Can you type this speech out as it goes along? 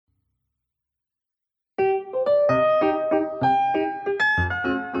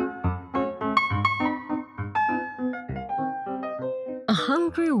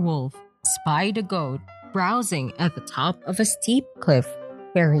hungry wolf spied a goat browsing at the top of a steep cliff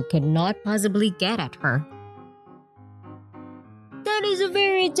where he could not possibly get at her. "That is a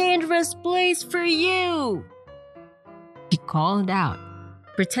very dangerous place for you," he called out,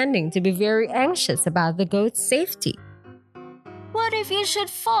 pretending to be very anxious about the goat's safety. "What if you should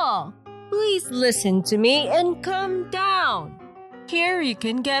fall? Please listen to me and come down. Here you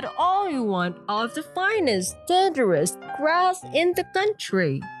can get all you want of the finest, tenderest grass in the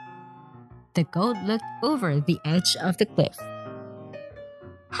country." The goat looked over the edge of the cliff.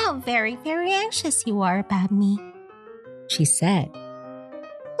 "How very, very anxious you are about me," she said.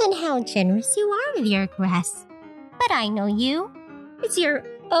 "And how generous you are with your grass. But I know you. It's your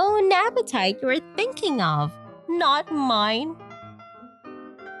own appetite you're thinking of, not mine."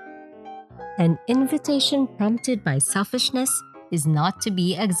 An invitation prompted by selfishness is not to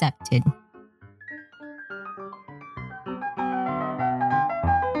be accepted.